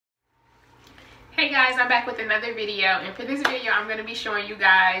Hey guys, I'm back with another video, and for this video I'm going to be showing you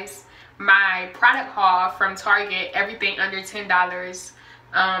guys my product haul from Target. Everything under $10,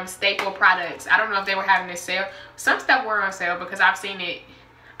 staple products. I don't know if they were having a sale. Some stuff were on sale because I've seen it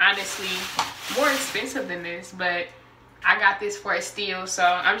honestly more expensive than this, but I got this for a steal. So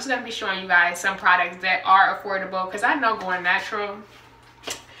I'm just going to be showing you guys some products that are affordable, because I know going natural,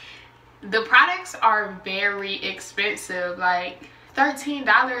 the products are very expensive. Like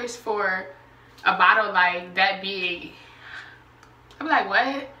 $13 for a bottle like that big. I'm like,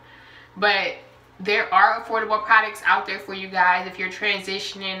 what? But there are affordable products out there for you guys if you're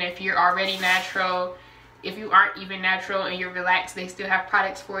transitioning, if you're already natural, if you aren't even natural and you're relaxed. They still have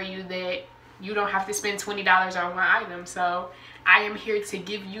products for you that you don't have to spend $20 on one item. So I am here to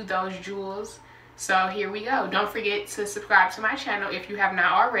give you those jewels. So here we go. Don't forget to subscribe to my channel if you have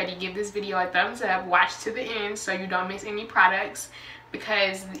not already. Give this video a thumbs up. Watch to the end so you don't miss any products,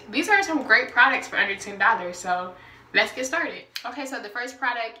 because these are some great products for under $10. So let's get started. Okay, so the first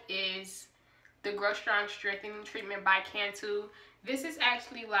product is the Grow Strong Strengthening Treatment by Cantu. This is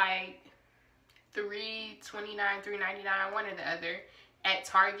actually like $3.29, $3.99, one or the other at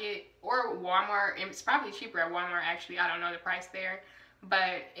Target or Walmart. It's probably cheaper at Walmart actually. I don't know the price there,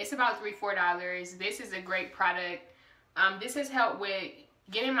 but it's about $3, $4. This is a great product. This has helped with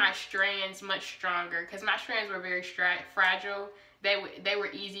getting my strands much stronger, because my strands were very fragile. They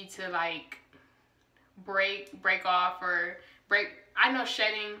were easy to like break off or break. I know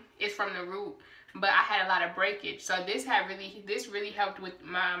shedding is from the root, but I had a lot of breakage. So this really helped with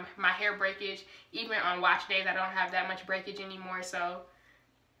my hair breakage. Even on wash days, I don't have that much breakage anymore. So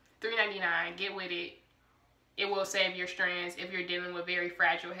 $3.99, get with it. It will save your strands if you're dealing with very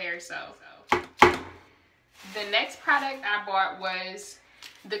fragile hair. So the next product I bought was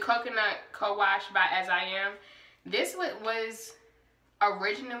the Coconut Co-Wash by As I Am. This was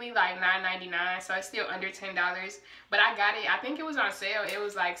originally like $9.99, so it's still under $10, but I got it. I think it was on sale. It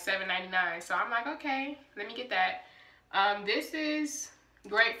was like $7.99, so I'm like, okay, let me get that. This is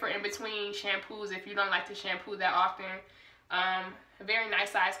great for in between shampoos if you don't like to shampoo that often. A very nice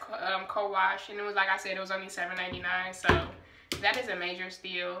size co-wash, and it was, like I said, it was only $7.99, so that is a major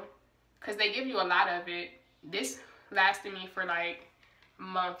steal because they give you a lot of it. This lasted me for like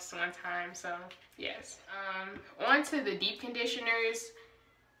months one time, so yes. On to the deep conditioners.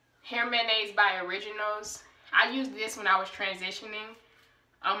 Hair Mayonnaise by Originals. I used this when I was transitioning.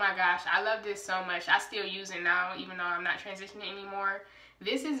 Oh my gosh, I love this so much. I still use it now even though I'm not transitioning anymore.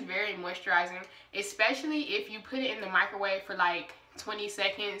 This is very moisturizing, especially if you put it in the microwave for like 20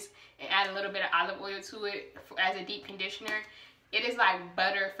 seconds and add a little bit of olive oil to it as a deep conditioner. It is like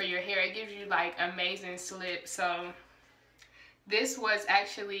butter for your hair. It gives you like amazing slip. So this was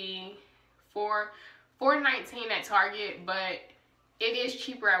actually $4.19 at Target, but it is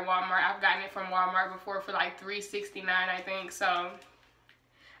cheaper at Walmart. I've gotten it from Walmart before for like $3.69, I think. So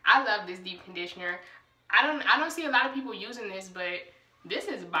I love this deep conditioner. I don't see a lot of people using this, but this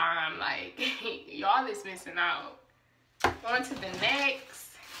is bomb. Like, y'all is missing out. On to the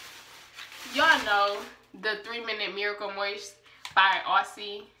next. Y'all know the 3-Minute Miracle Moist by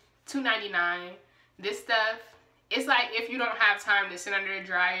Aussie, $2.99. This stuff, it's like if you don't have time to sit under the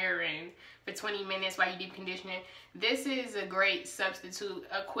dryer and for 20 minutes while you deep conditioning, this is a great substitute.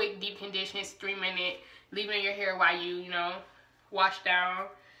 A quick deep condition, it's 3 minutes, leaving your hair while you know, wash down.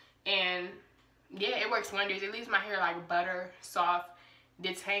 And yeah, it works wonders. It leaves my hair like butter, soft.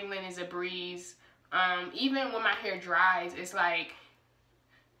 Detangling is a breeze. Even when my hair dries, it's like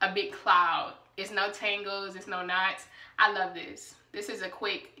a big cloud. It's no tangles, it's no knots. I love this. This is a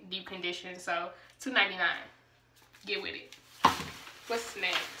quick deep condition, so $2.99. Get with it. What's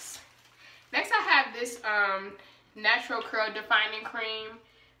next? Next I have this Natural Curl Defining Cream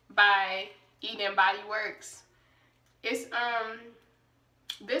by Eden Body Works. It's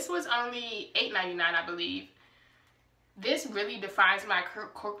this was only $8.99, I believe. This really defines my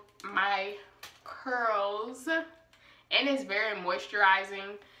curls, and it's very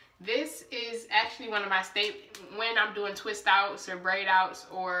moisturizing. This is actually one of my when I'm doing twist outs or braid outs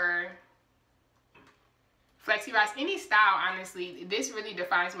or flexi rods, any style, honestly, this really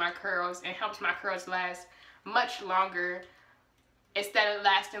defines my curls and helps my curls last much longer. Instead of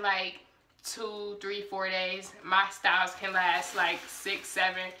lasting like 2, 3, 4 days, my styles can last like 6,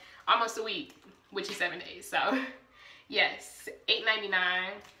 7, almost a week, which is 7 days. So yes,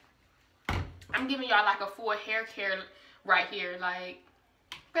 $8.99. I'm giving y'all like a full hair care right here. Like,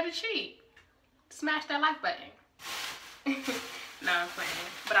 better cheat. Smash that like button. No, I'm playing,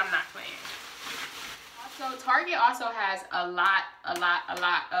 but I'm not playing. Also, Target also has a lot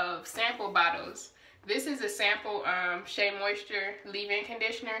of sample bottles. This is a sample Shea Moisture leave-in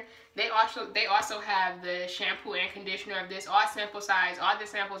conditioner. They also have the shampoo and conditioner of this, all sample size. All the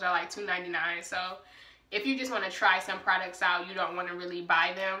samples are like $2.99. So if you just want to try some products out, you don't want to really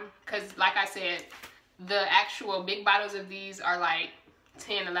buy them, because like I said, the actual big bottles of these are like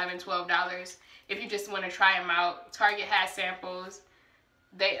 $10, $11, $12. If you just want to try them out, Target has samples.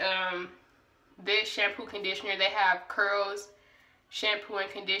 They this shampoo conditioner, they have curls, shampoo and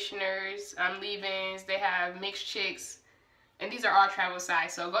conditioners, leave-ins, they have mixed chicks, and these are all travel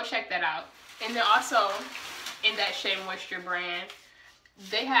size, so go check that out. And then also in that Shea Moisture brand,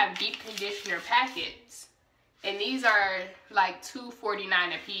 they have deep conditioner packets, and these are like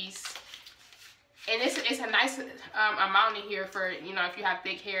 $2.49 a piece. And it's a nice amount in here for, you know, if you have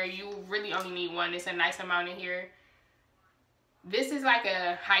thick hair, you really only need one. It's a nice amount in here. This is like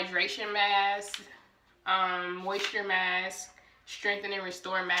a hydration mask, moisture mask, strengthen and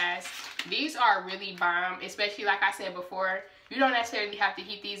restore mask. These are really bomb, especially like I said before. You don't necessarily have to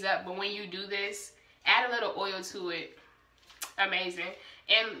heat these up, but when you do this, add a little oil to it. Amazing.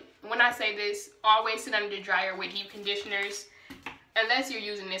 And when I say this, always sit under the dryer with deep conditioners. Unless you're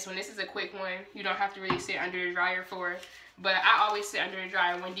using this one, this is a quick one. You don't have to really sit under the dryer for it. But I always sit under the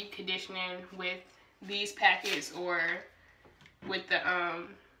dryer when deep conditioning with these packets or with the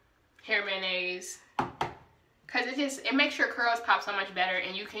hair mayonnaise, because it makes your curls pop so much better,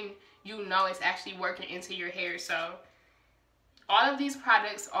 and you know it's actually working into your hair. So all of these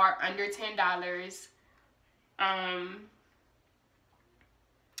products are under $10.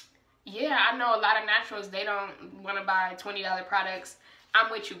 Yeah, I know a lot of naturals, they don't want to buy $20 products. I'm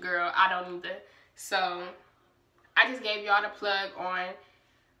with you, girl. I don't either. So I just gave y'all the plug on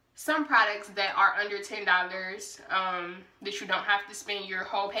some products that are under $10 that you don't have to spend your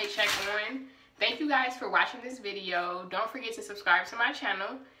whole paycheck on. Thank you guys for watching this video. Don't forget to subscribe to my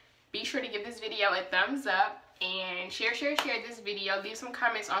channel. Be sure to give this video a thumbs up and share this video. Leave some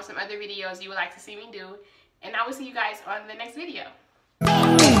comments on some other videos you would like to see me do. And I will see you guys on the next video.